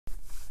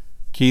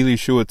Kili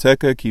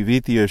Shuateka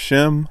Kiviti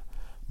Hashem,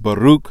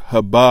 Baruch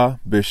Haba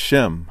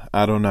B'Shem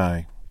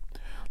Adonai.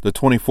 The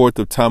 24th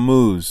of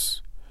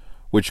Tammuz,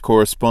 which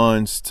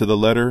corresponds to the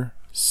letter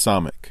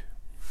Samek.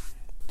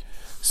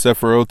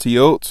 Sefer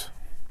Otiot,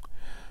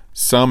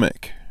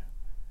 Samek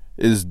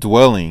is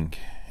dwelling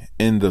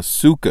in the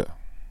sukkah,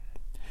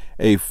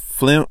 a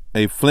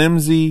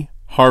flimsy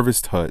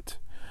harvest hut,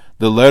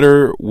 the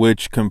letter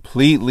which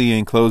completely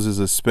encloses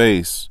a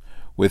space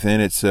within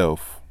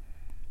itself.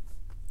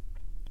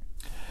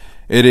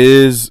 It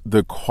is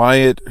the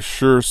quiet,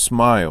 sure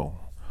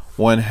smile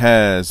one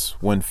has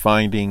when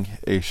finding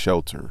a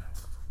shelter.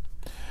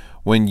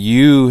 When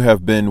you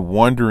have been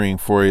wandering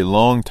for a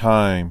long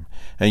time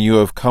and you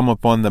have come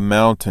upon the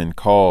mountain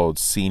called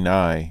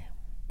Sinai,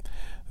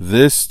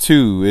 this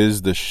too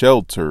is the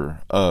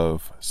shelter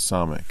of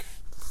Samek.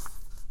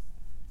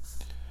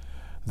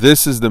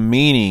 This is the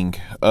meaning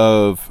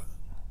of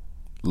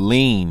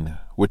lean,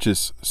 which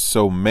is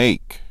so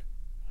make,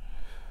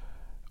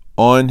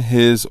 on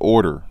his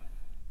order.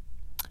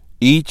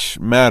 Each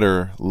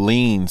matter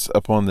leans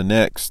upon the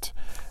next,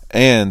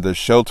 and the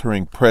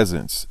sheltering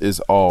presence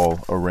is all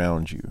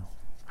around you.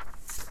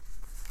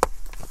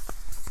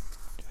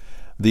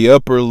 The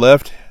upper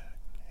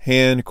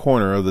left-hand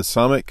corner of the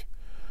Samek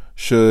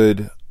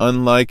should,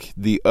 unlike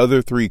the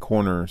other three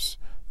corners,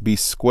 be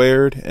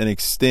squared and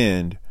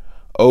extend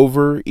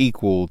over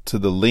equal to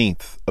the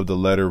length of the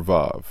letter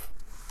Vav.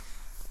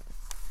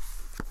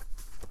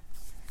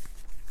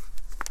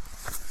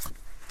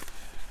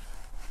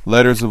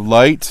 Letters of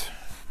light,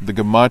 the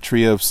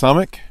gematria of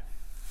Samek.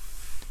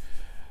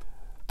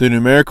 The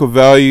numerical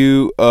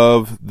value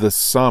of the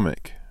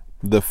Samek,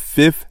 the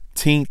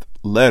 15th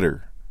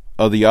letter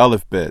of the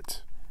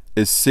alphabet,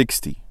 is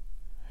 60.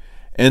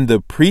 And the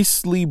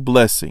priestly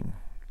blessing,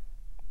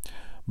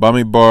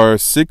 Bamidbar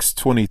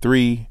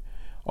 6:23,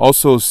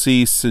 also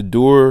see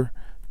Siddur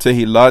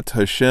Tehillat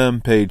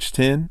Hashem, page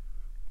 10.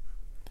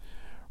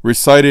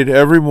 Recited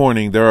every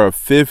morning, there are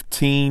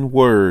 15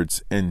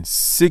 words and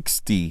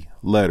 60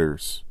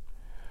 letters.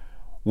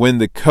 When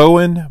the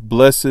Kohen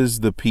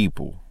blesses the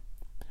people.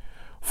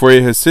 For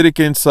a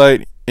Hasidic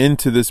insight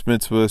into this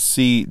mitzvah,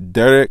 see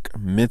Derek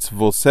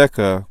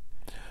Mitzvoseka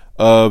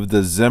of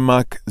the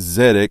Zemak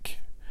Zedek,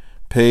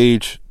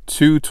 page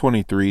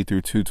 223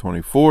 through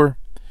 224,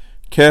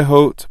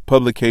 Kehot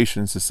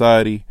Publication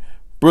Society,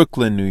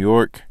 Brooklyn, New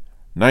York,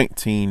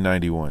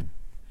 1991.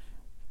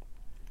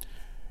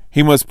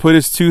 He must put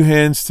his two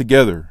hands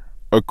together.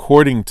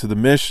 According to the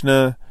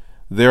Mishnah,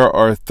 there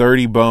are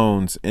 30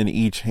 bones in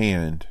each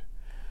hand,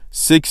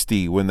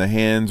 60 when the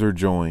hands are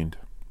joined.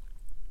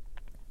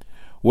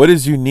 What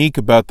is unique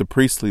about the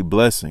priestly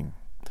blessing?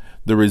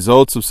 The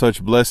results of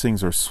such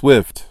blessings are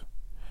swift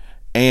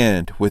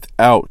and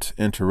without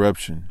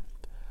interruption,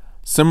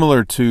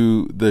 similar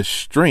to the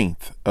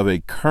strength of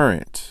a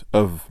current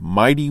of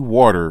mighty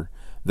water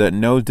that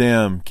no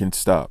dam can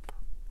stop.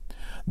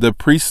 The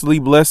priestly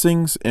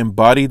blessings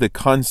embody the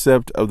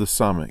concept of the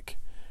Samek,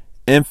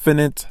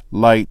 infinite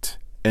light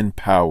and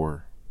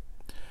power.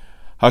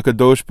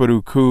 Hakadosh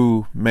Baruch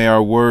Hu, may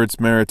our words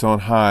merit on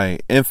high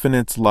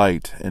infinite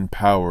light and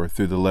power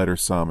through the letter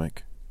Samek.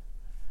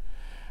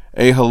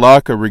 A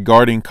halakha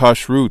regarding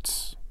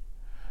kashrutz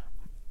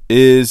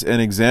is an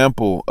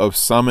example of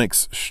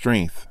Samek's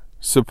strength.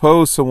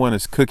 Suppose someone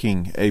is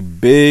cooking a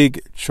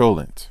big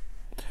cholent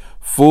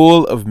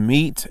full of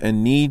meat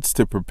and needs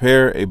to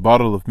prepare a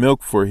bottle of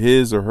milk for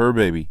his or her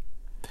baby.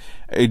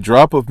 A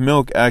drop of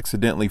milk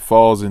accidentally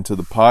falls into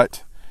the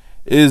pot.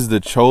 Is the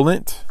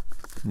cholent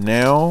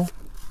now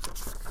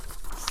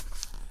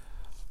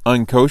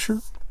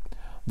unkosher?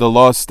 The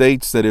law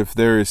states that if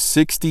there is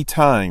 60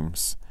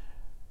 times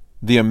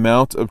the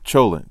amount of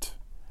cholent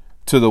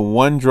to the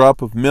one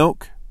drop of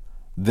milk,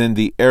 then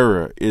the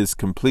error is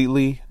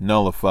completely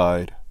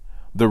nullified.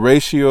 The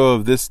ratio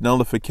of this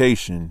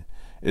nullification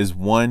is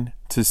 1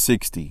 to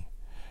 60,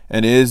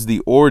 and is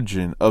the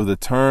origin of the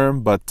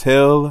term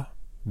batel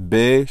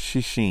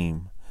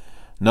be-shishim,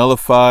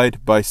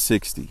 nullified by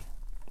 60.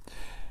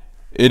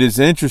 It is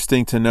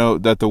interesting to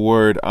note that the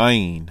word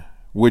ayin,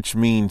 which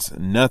means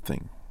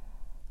nothing,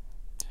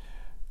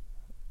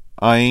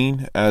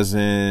 ayin as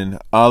in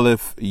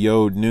aleph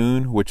yod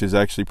nun, which is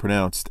actually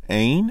pronounced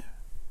ain,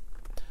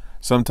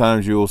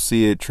 sometimes you will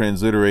see it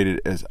transliterated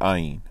as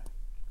ayin.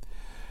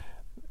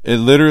 It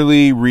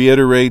literally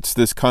reiterates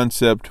this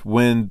concept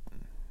when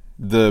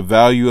the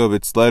value of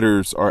its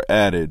letters are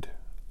added.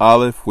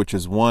 Aleph, which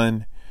is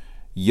 1,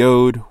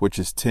 Yod, which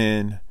is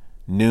 10,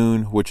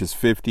 Nun, which is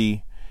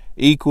 50,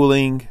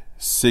 equaling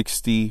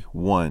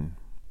 61.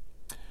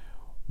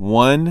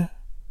 1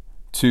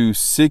 to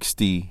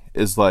 60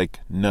 is like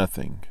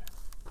nothing.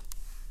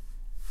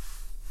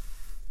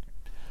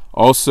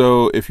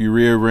 Also, if you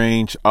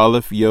rearrange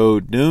Aleph,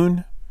 Yod,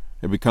 Nun,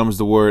 it becomes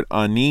the word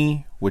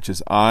Ani, which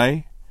is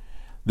I.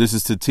 This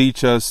is to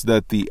teach us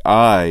that the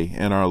I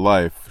in our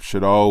life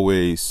should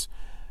always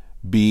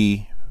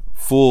be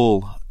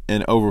full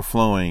and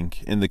overflowing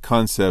in the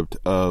concept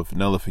of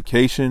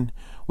nullification,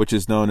 which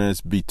is known as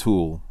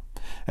bitul.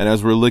 And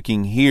as we're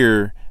looking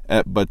here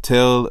at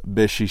Batel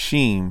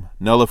Beshishim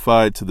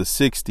nullified to the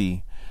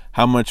 60,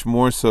 how much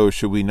more so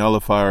should we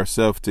nullify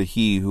ourselves to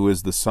He who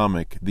is the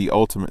Samek, the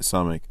ultimate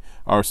Samek,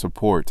 our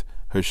support,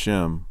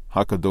 Hashem,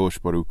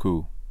 Hakadosh Baruch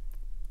Hu.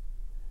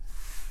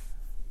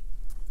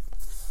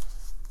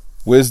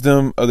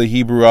 Wisdom of the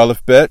Hebrew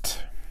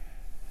Aleph-Bet.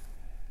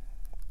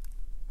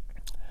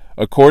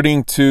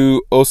 According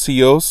to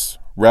Osios,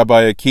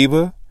 Rabbi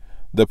Akiva,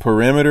 the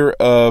perimeter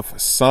of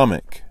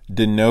Samek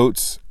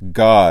denotes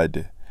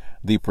God,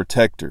 the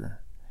protector,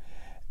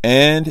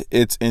 and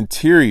its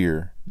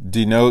interior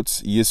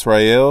denotes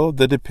Yisrael,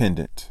 the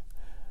dependent.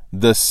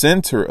 The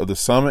center of the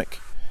Samek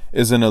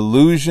is an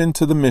allusion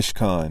to the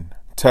Mishkan,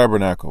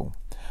 tabernacle,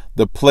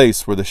 the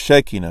place where the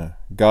Shekinah,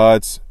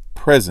 God's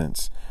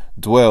presence,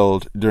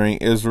 dwelled during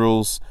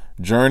Israel's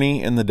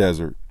journey in the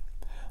desert.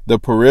 The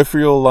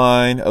peripheral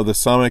line of the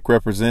Samek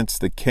represents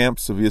the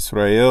camps of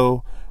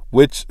Israel,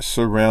 which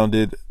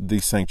surrounded the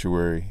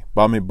sanctuary.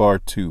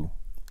 Bamidbar 2.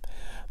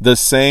 The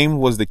same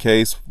was the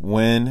case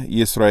when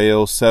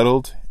Yisrael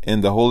settled in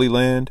the Holy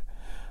Land.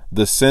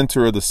 The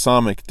center of the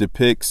Samek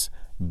depicts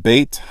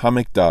Beit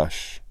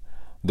HaMikdash,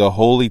 the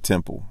Holy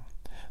Temple,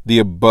 the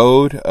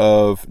abode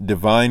of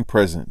divine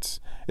presence.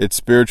 Its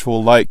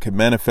spiritual light could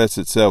manifest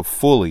itself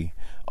fully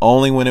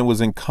only when it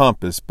was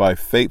encompassed by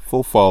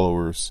faithful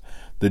followers,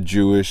 the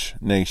Jewish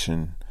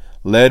nation,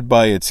 led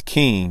by its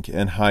king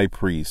and high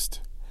priest.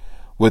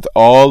 With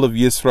all of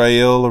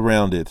Yisrael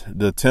around it,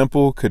 the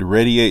temple could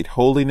radiate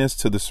holiness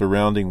to the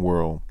surrounding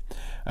world.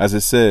 As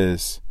it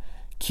says,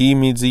 Ki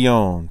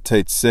mizion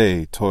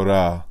tetzei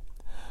Torah,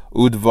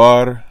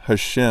 udvar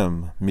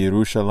Hashem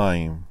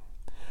mirushalayim.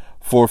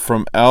 For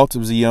from out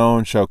of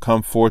Zion shall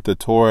come forth the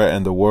Torah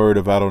and the word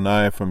of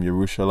Adonai from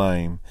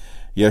Yerushalayim.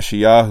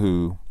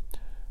 Yeshayahu.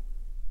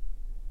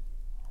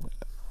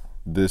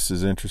 This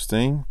is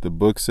interesting. The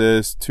book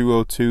says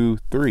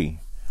 202:3,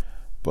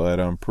 but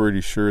I'm pretty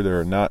sure there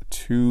are not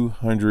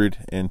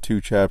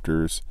 202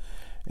 chapters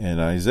in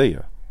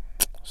Isaiah.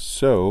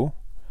 So,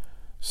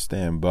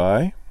 stand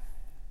by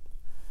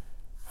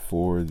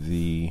for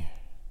the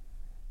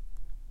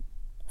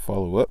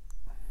follow-up.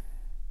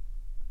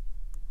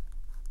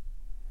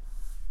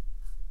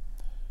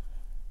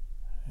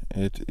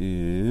 It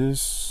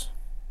is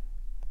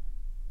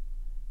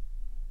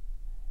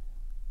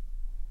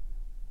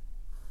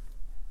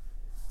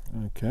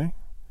okay.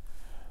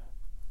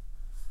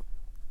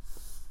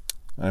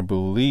 I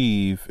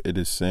believe it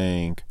is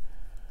saying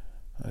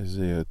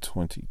Isaiah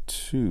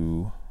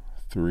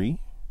 22:3.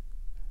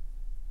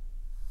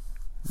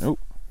 Nope.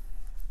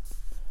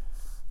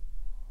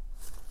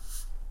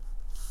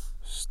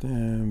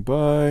 Stand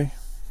by.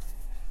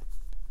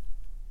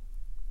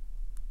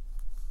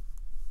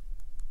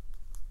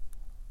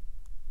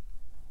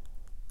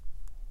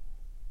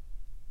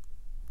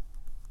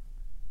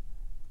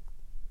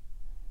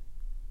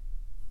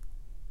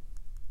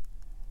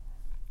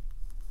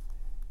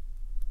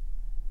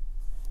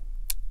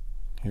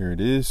 Here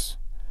it is.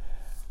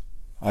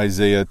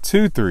 Isaiah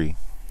 2:3.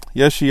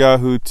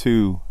 Yeshayahu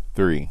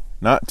 2:3.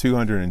 Not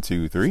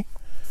 202:3.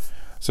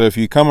 So if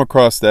you come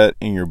across that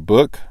in your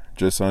book,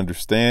 just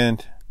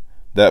understand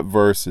that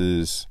verse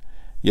is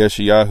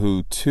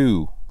Yeshayahu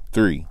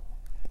 2:3,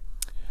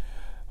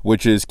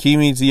 which is Ki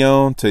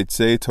mizion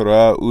tetzei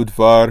Torah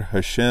udvar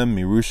Hashem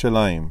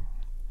mirushalayim.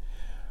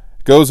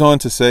 Goes on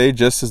to say,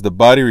 just as the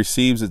body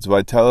receives its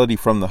vitality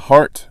from the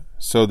heart,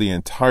 so the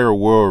entire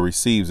world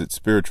receives its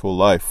spiritual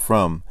life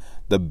from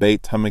the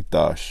Beit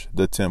HaMikdash,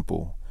 the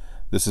temple.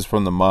 This is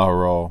from the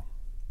Maharal.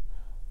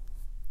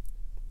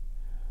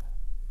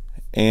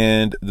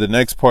 And the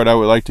next part I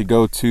would like to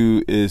go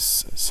to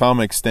is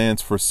Samek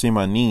stands for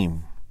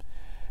Simanim.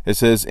 It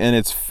says, in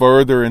its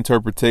further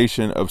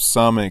interpretation of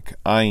Samek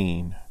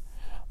Ayin,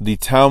 the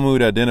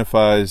Talmud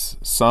identifies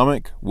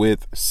Samek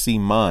with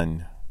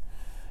Siman,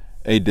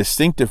 a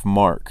distinctive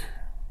mark,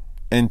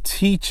 and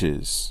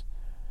teaches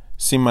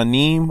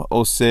Simanim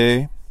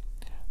ose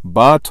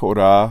ba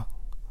Torah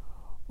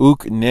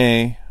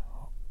ukne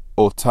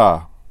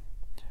ota.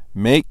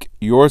 Make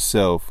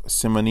yourself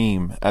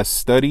simanim as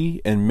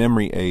study and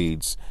memory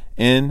aids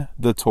in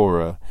the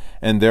Torah,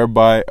 and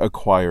thereby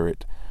acquire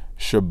it.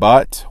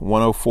 Shabbat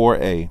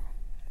 104a.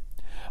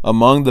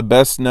 Among the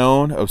best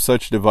known of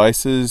such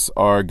devices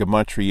are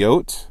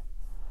gematriot,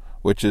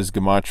 which is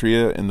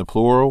gematria in the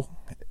plural,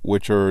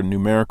 which are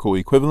numerical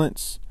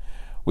equivalents.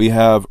 We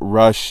have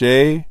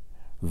Rashi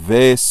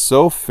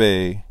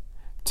Vesofe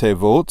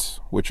Tevot,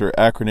 which are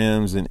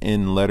acronyms and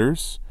in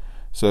letters.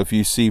 So if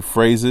you see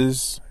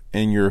phrases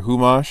in your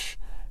Humash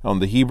on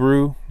the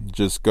Hebrew,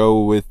 just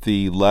go with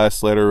the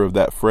last letter of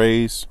that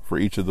phrase for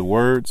each of the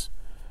words.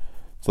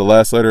 It's the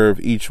last letter of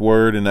each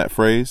word in that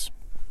phrase.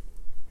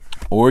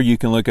 Or you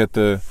can look at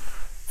the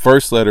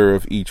first letter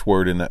of each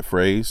word in that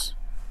phrase.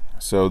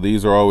 So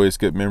these are always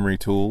good memory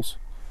tools.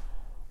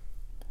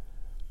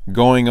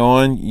 Going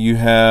on, you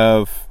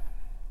have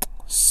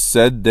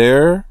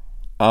Seder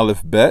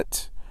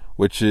Aleph-Bet,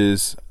 which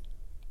is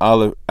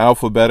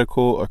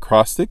alphabetical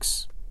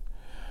acrostics.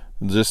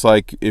 Just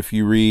like if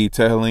you read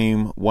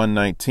Tehillim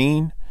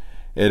 119,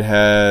 It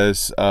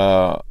has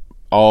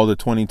all the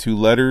 22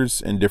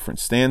 letters in different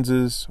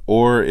stanzas,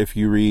 or if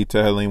you read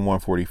Tehillim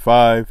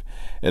 145,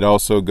 it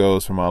also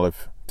goes from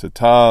Aleph to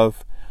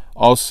Tav.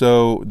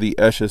 Also, the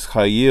Eshes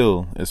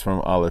Chayil is from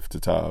Aleph to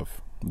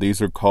Tav.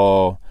 These are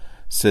called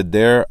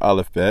Seder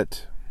Aleph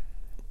Bet,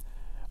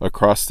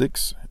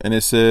 acrostics, and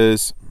it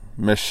says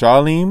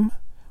Meshalim,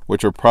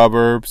 which are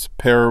proverbs,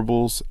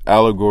 parables,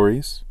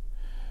 allegories.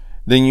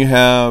 Then you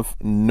have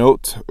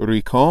Not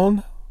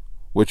Rikon,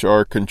 which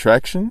are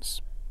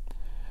contractions.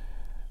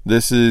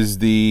 This is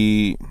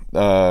the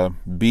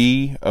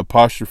B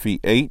apostrophe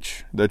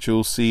H that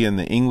you'll see in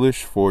the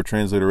English for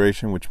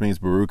transliteration, which means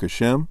Baruch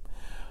Hashem.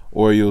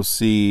 Or you'll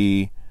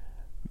see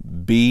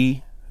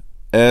B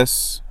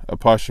S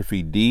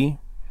apostrophe D,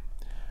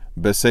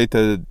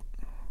 Besemata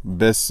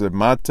de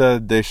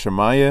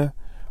Shemaya,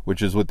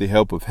 which is with the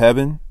help of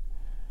heaven.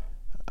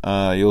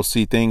 You'll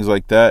see things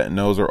like that, and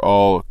those are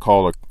all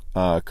called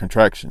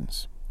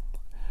contractions.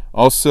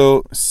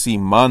 Also,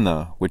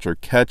 Simana, which are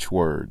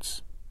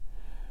catchwords.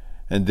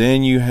 And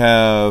then you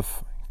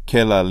have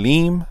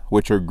Kelalim,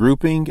 which are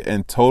grouping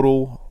and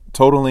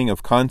totaling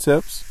of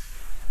concepts.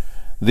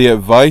 The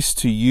advice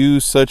to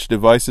use such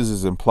devices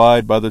is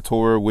implied by the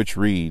Torah, which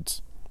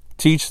reads,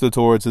 "Teach the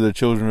Torah to the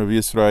children of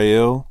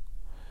Israel,"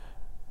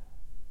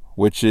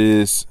 which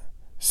is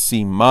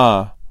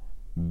Sima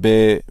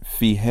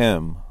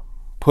befihem,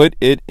 put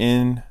it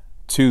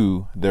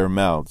into their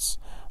mouths.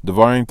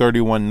 Devarim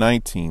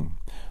 31:19.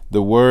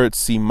 The word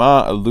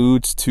Sima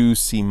alludes to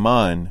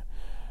Siman,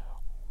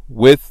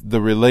 with the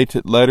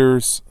related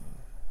letters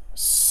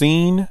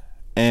Sin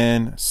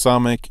and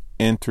Samek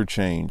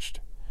interchanged,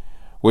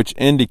 which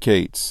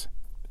indicates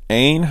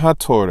Ein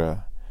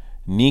HaTorah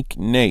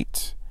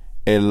Nikneit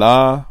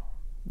Elah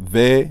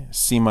Ve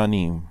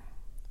Simanim.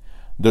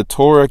 The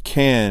Torah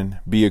can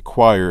be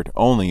acquired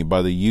only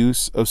by the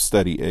use of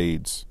study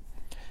aids.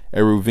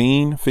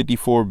 Eruvin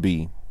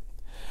 54b.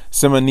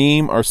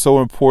 Simanim are so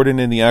important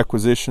in the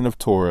acquisition of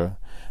Torah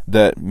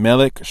that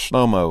Melech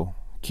Shlomo,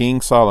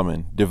 King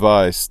Solomon,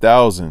 devised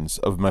thousands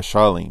of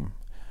mashalim,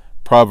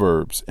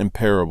 proverbs, and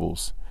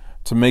parables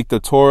to make the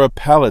Torah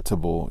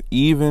palatable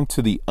even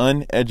to the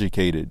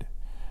uneducated.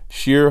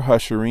 Shir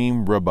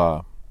Hashirim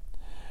Rabbah.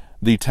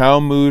 The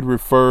Talmud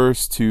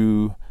refers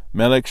to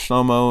Melech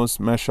Shlomo's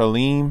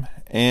mashalim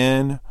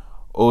and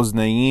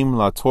Oznaim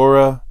la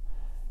Torah,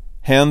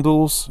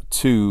 handles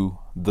to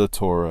the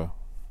Torah.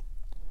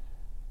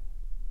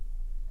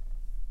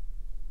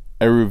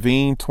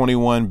 Eruvin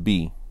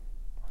 21b,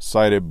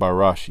 cited by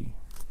Rashi.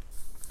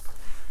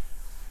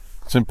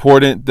 It's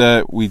important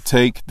that we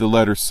take the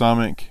letter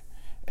Samek,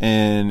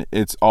 and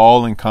it's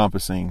all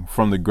encompassing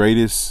from the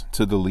greatest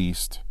to the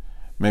least.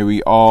 May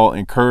we all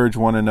encourage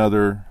one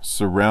another,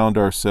 surround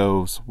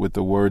ourselves with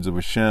the words of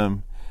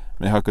Hashem.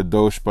 May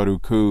HaKadosh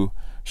Baruch Hu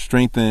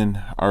strengthen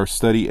our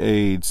study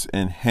aids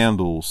and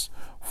handles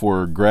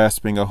for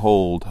grasping a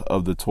hold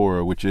of the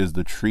Torah, which is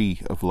the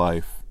tree of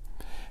life.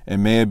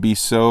 And may it be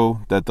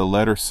so that the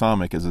letter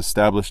Samek is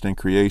established in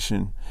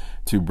creation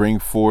to bring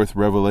forth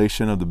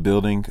revelation of the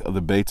building of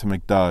the Beit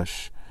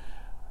HaMikdash.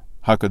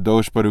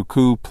 HaKadosh Baruch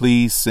Hu,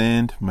 please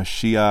send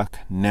Mashiach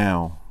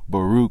now.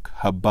 Baruch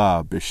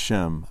haba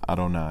b'Shem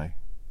Adonai.